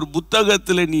பொருட்டு ஒரு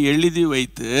புத்தகத்தில் நீ எழுதி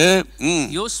வைத்து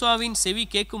யோசுவாவின் செவி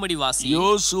கேட்கும்படி வாசி.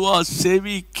 யோசுவா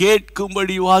செவி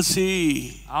கேட்கும்படி வாசி.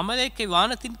 அமலேக்கை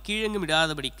வானத்தின் கீழெங்கும்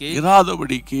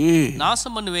இராதபடிக்கு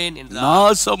நாசம்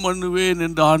பண்ணுவேன்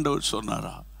என்று ஆண்டவர்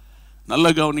சொன்னாரா? நல்ல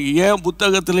கவனிங்க. ஏன்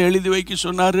புத்தகத்தில் எழுதி வைக்க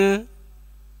சொன்னாரு?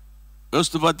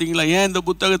 யோசித்து பார்த்தீங்களா? ஏன் இந்த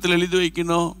புத்தகத்தில் எழுதி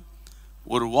வைக்கணும்?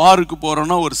 ஒரு வாருக்கு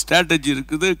போறோம்னா ஒரு ஸ்ட்ராட்டஜி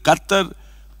இருக்குது. கர்த்தர்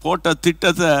போட்ட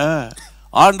திட்டத்தை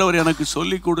ஆண்டவர் எனக்கு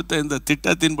சொல்லி கொடுத்த இந்த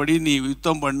திட்டத்தின்படி நீ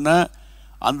யுத்தம் பண்ண.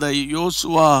 அந்த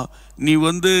யோசுவா, நீ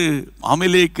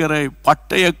அமலேக்கரை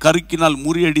பட்டய கருக்கினால்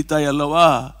முறியடித்தாய் அல்லவா?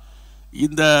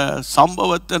 இந்த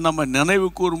சம்பவத்தை நம்ம நினைவு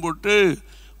கூறும்போட்டு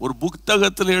ஒரு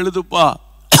புத்தகத்தில் எழுதுப்பா,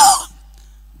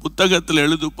 புத்தகத்தில்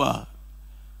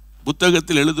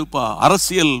எழுதுப்பா.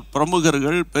 அரசியல்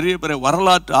பிரமுகர்கள், பெரிய பெரிய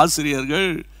வரலாற்று ஆசிரியர்கள்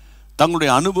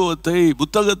தங்களுடைய அனுபவத்தை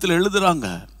புத்தகத்தில் எழுதுறாங்க.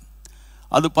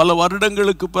 அது பல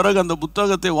வருடங்களுக்கு பிறகு அந்த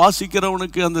புத்தகத்தை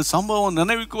வாசிக்கிறவனுக்கு அந்த சம்பவம்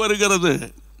நினைவுக்கு வருகிறது.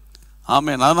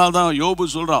 ஆமென். அதனால தான் யோபு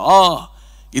சொல்றான்,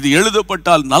 இது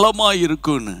எழுதப்பட்டால் நலமாய்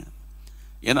இருக்குன்னு.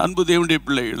 என் அன்பு தேவனுடைய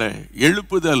பிள்ளைகளே,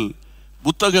 எழுப்புதல்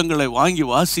புத்தகங்களை வாங்கி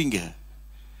வாசிங்க.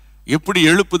 எப்படி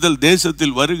எழுப்புதல்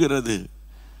தேசத்தில் வருகிறது?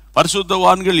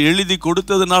 பரிசுத்தவான்கள் எழுதி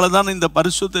கொடுத்ததுனால தான் இந்த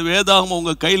பரிசுத்த வேதாகமம்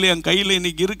உங்க கையில, என் கையில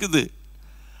இன்னைக்கு இருக்குது.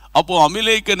 அப்போ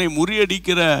அமலேக்கனை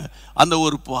முறியடிக்கிற அந்த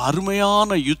ஒரு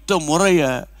அருமையான யுத்த முறைய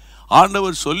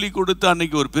ஆண்டவர் சொல்லி கொடுத்து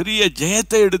அன்னைக்கு ஒரு பெரிய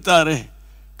ஜெயத்தை எடுத்தாரு.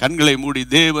 கண்களை மூடி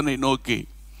தேவனை நோக்கி,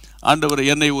 ஆண்டவர்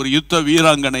என்னை ஒரு யுத்த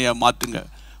வீராங்கனையா மாற்றுங்க.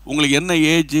 உங்களுக்கு என்ன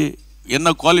ஏஜ்,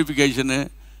 என்ன குவாலிஃபிகேஷனு,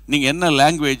 நீங்கள் என்ன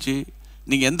லாங்குவேஜ்,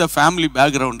 நீங்கள் எந்த ஃபேமிலி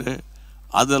பேக்ரவுண்டு,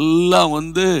 அதெல்லாம்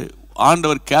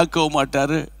ஆண்டவர் கேட்கவும்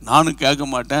மாட்டார், நானும் கேட்க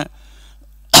மாட்டேன்.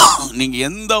 நீங்கள்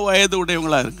எந்த வயது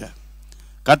உடையவங்களா இருங்க,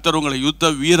 கர்த்தர் உங்களை யுத்த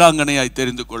வீராங்கனையாய்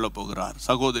தெரிந்து கொள்ள போகிறார்.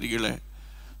 சகோதரிகளே,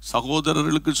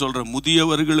 சகோதரர்களுக்கு சொல்கிறேன்,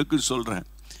 முதியவர்களுக்கு சொல்கிறேன்,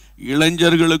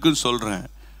 இளைஞர்களுக்கு சொல்கிறேன்,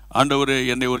 ஆண்டவரே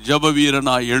என்னை ஒரு ஜப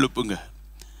வீரனாய் எழுப்புங்க,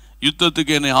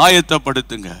 யுத்தத்துக்கு என்னை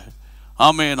ஆயத்தப்படுத்துங்க.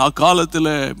 ஆமென்.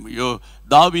 அக்காலத்தில்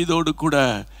தாவீதோடு கூட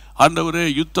ஆண்டவரே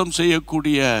யுத்தம்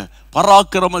செய்யக்கூடிய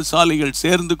பராக்கிரமசாலிகள்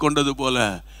சேர்ந்து கொண்டது போல,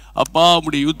 அப்பா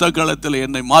உம்முடைய யுத்த காலத்தில்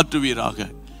என்னை மாற்றுவீராக.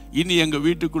 இனி எங்கள்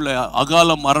வீட்டுக்குள்ள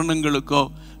அகால மரணங்களுக்கோ,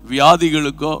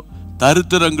 வியாதிகளுக்கோ,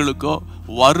 தரித்திரங்களுக்கோ,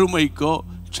 வறுமைக்கோ,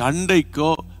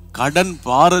 சண்டைக்கோ, கடன்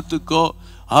பாரத்துக்கோ,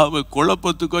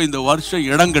 குழப்பத்துக்கோ இந்த வருஷம்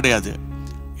இடம் கிடையாது.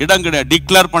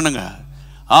 டிக்ளேர் பண்ணுங்க.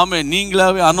 ஆமென்.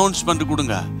 நீங்களாவே அனௌன்ஸ்மெண்ட்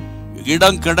கொடுங்க,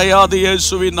 இடம் கிடையாது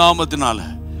இயேசுவின் நாமத்தினால.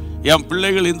 என்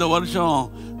பிள்ளைகள் இந்த வருஷம்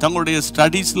தங்களுடைய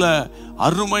ஸ்டடீஸ்ல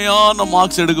அருமையான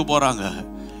மார்க்ஸ் எடுக்க போறாங்க.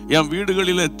 என்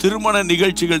வீடுகளில் திருமண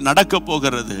நிகழ்ச்சிகள் நடக்க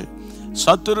போகிறது.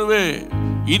 சத்துருவே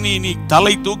இனி நீ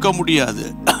தலை தூக்க முடியாது,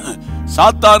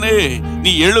 சாத்தானே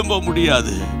நீ எழும்ப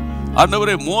முடியாது.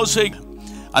 ஆண்டவரே, மோசே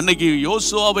அன்னைக்கு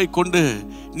யோசுவாவை கொண்டு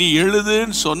நீ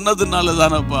எழுதுன்னு சொன்னதுனால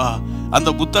தானப்பா அந்த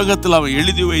புத்தகத்தில் அவன்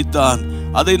எழுதி வைத்தான்.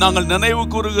 அதை நாங்கள் நினைவு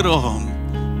கூறுகிறோம்.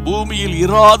 பூமியில்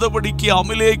இராதபடிக்கு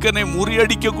அமலேக்கனை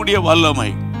முறியடிக்கக்கூடிய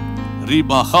வல்லமை.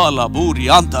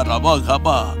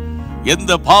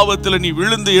 எந்த பாவத்தில் நீ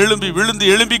விழுந்து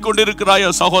எழும்பி கொண்டிருக்கிறாயோ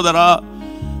சகோதரா,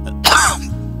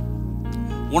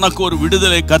 உனக்கு ஒரு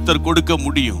விடுதலை கர்த்தர் கொடுக்க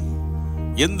முடியும்.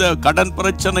 எந்த கடன்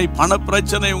பிரச்சனை, பண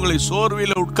பிரச்சனை உங்களை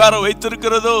சோர்வில உட்கார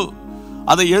வைத்திருக்கிறதோ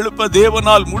அதை எழுப்ப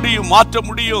தேவனால் முடியும், மாற்ற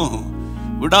முடியும்.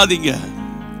 விடாதீங்க,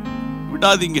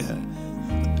 விடாதீங்க,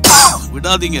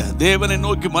 விடாதீங்க. தேவனை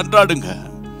நோக்கி மன்றாடுங்க,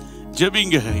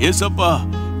 ஜெபிங்க. ஏசப்பா,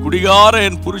 குடிகார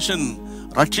என் புருஷன்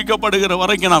ரட்சிக்கப்படுகிற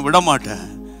வரைக்கும் நான் விடமாட்டேன்,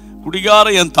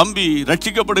 குடிகார என் தம்பி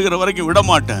ரட்சிக்கப்படுகிற வரைக்கும்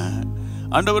விடமாட்டேன்.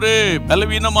 ஆண்டவரே,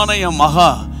 பலவீனமான என் மகா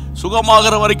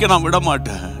சுகமாகிற வரைக்கும் நான்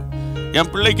விடமாட்டேன்.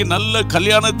 என் பிள்ளைக்கு நல்ல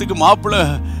கல்யாணத்துக்கு மாப்பிள்ளை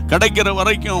கிடைக்கிற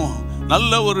வரைக்கும்,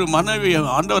 நல்ல ஒரு மனைவி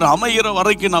ஆண்டவர் அமைகிற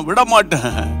வரைக்கும் நான்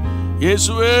விடமாட்டேன்.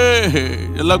 இயேசுவே,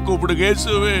 எல்லாம் கூப்பிடுங்க.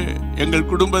 இயேசுவே, எங்கள்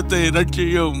குடும்பத்தை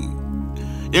ரட்சியும்,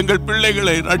 எங்கள்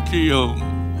பிள்ளைகளை ரட்சியும்.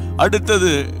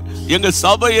 அடுத்தது எங்கள்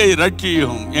சபையை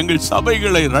ரட்சியும், எங்கள்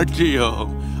சபைகளை ரட்சியும்.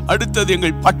 அடுத்தது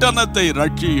எங்கள் பட்டணத்தை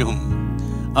ரட்சியும்.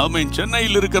 ஆமென்.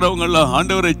 சென்னையில் இருக்கிறவங்க எல்லாம்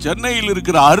ஆண்டவரை, சென்னையில்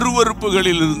இருக்கிற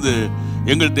அருவருப்புகளில் இருந்து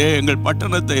எங்கள்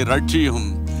பட்டணத்தை ரட்சியும்.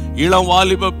 இளம்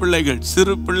வாலிப பிள்ளைகள்,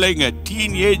 சிறு பிள்ளைங்க,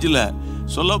 டீன் ஏஜ்ல,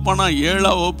 சொல்ல போனா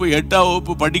 7ஆம் வகுப்பு 8ஆம்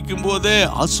வகுப்பு படிக்கும் போதே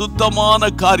அசுத்தமான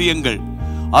காரியங்கள்,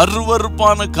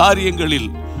 அருவருப்பான காரியங்களில்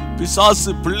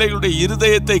பிசாசு பிள்ளைகளுடைய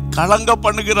இருதயத்தை கலங்க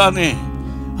பண்ணுகிறானே.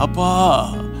 அப்பா,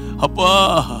 அப்பா,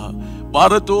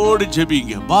 பாரத்தோடு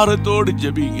ஜெபிங்க, பாரத்தோடு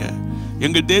ஜெபிங்க.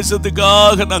 எங்க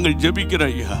தேசத்துக்காக நாங்கள்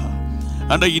ஜெபிக்கிறோம் ஐயா.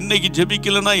 ஆனா இன்னைக்கு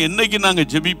ஜெபிக்கலன்னா என்னைக்கு நாங்க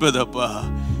ஜெபிப்பதப்பா?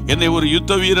 என்னை ஒரு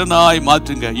யுத்த வீரனாய்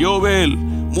மாற்றுங்க. யோவேல்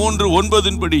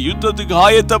 3:9 படி யுத்தத்துக்கு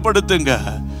ஆயத்தப்படுத்துங்க.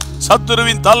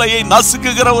 சத்துருவின் தலையை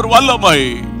நசுக்குகிற ஒரு வல்லமை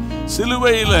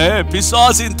சிலுவையில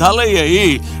பிசாசின் தலையை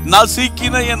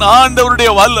நசுக்கின என்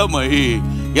ஆண்டவருடைய வல்லமை,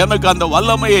 எனக்கு அந்த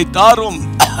வல்லமையை தாரும்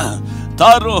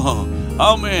தாரும்.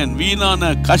 ஆமென்.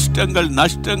 வீணான கஷ்டங்கள்,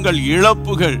 நஷ்டங்கள்,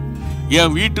 இழப்புகள்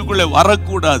என் வீட்டுக்குள்ளே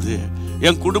வரக்கூடாது,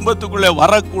 என் குடும்பத்துக்குள்ளே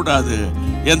வரக்கூடாது,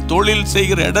 என் தொழில்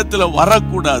செய்கிற இடத்துல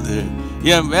வரக்கூடாது,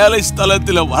 என் வேலை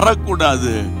ஸ்தலத்தில்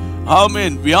வரக்கூடாது.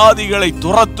 ஆமென். வியாதிகளை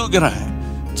துரத்துகிற,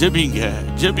 ஜெபிங்க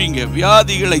ஜெபிங்க,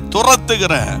 வியாதிகளை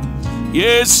துரத்துகிற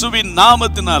இயேசுவின்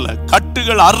நாமத்தினால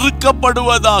கட்டுகள்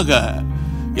அறுக்கப்படுவதாக.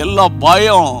 எல்லா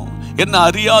பயம், என்ன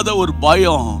அறியாத ஒரு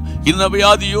பயம், என்ன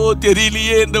வியாதியோ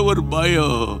தெரியலையே என்ற ஒரு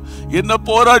பயம், என்ன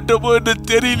போராட்டமோ என்று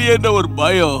தெரியலையே என்ற ஒரு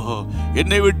பயம்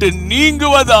என்னை விட்டு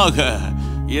நீங்குவதாக.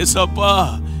 ஏசப்பா,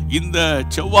 இந்த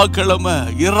செவ்வாய்க்கிழமை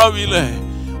இரவில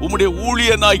உம்முடைய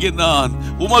ஊழியனாகிய நான்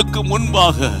உமக்கு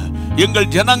முன்பாக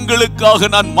எங்கள் ஜனங்களுக்காக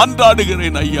நான்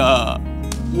மன்றாடுகிறேன் ஐயா.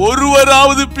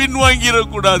 ஒருவராவது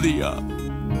பின்வாங்கிடக்கூடாது ஐயா,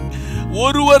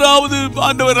 ஒருவராவது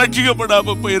ஆண்டவர்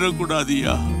ரட்சிக்கப்படாம போயிடக்கூடாது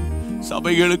ஐயா.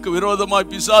 சபைகளுக்கு விரோதமாய்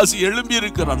பிசாசு எழும்பி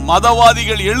இருக்கிறான்,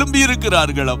 மதவாதிகள் எழும்பி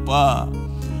இருக்கிறார்கள் அப்பா.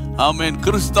 ஆமென்.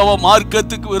 கிறிஸ்தவ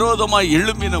மார்க்கத்துக்கு விரோதமாய்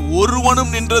எழும்பின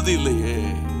ஒருவனும் நின்றது இல்லையே.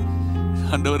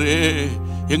 ஆண்டவரே,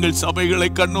 எங்கள் சபைகளை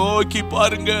கண்ணோக்கி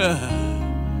பாருங்க,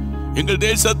 எங்கள்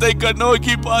தேசத்தை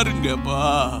கண்ணோக்கி பாருங்கப்பா.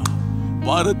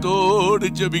 பாரத்தோடு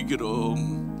ஜெபிக்கிறோம்,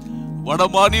 வட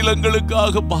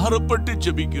மாநிலங்களுக்காக பாரப்பட்டு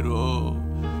ஜெபிக்கிறோம்.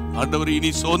 ஆண்டவர்,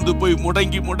 இனி சோர்ந்து போய்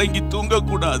முடங்கி முடங்கி தூங்க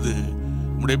கூடாது.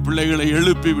 உம்முடைய பிள்ளைகளை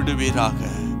எழுப்பி விடுவீராக,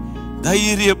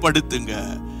 தைரியப்படுத்துங்க.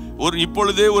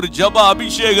 இப்பொழுதே ஒரு ஜெப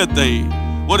அபிஷேகத்தை,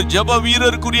 ஒரு ஜெப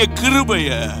வீரருக்குரிய கிருபைய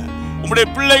உம்முடைய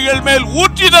பிள்ளைகள் மேல்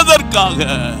ஊற்றினதற்காக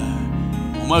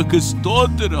உமக்கு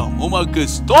ஸ்தோத்திரம், உமக்கு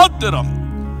ஸ்தோத்திரம்,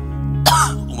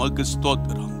 உமக்கு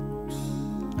ஸ்தோத்திரம்.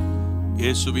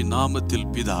 இயேசுவின் நாமத்தில்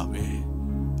பிதாவே,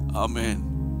 ஆமென்.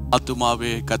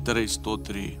 ஆத்துமாவே கர்த்தரை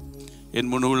ஸ்தோத்திரி,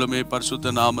 என் முழுவதுமே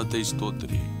பரிசுத்த நாமத்தை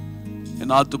ஸ்தோத்திரி.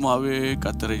 என் ஆத்துமாவே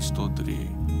கர்த்தரை ஸ்தோத்திரி,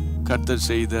 கர்த்தர்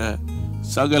செய்த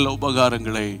சகல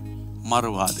உபகாரங்களை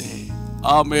மறவாதே.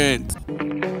 ஆமென்.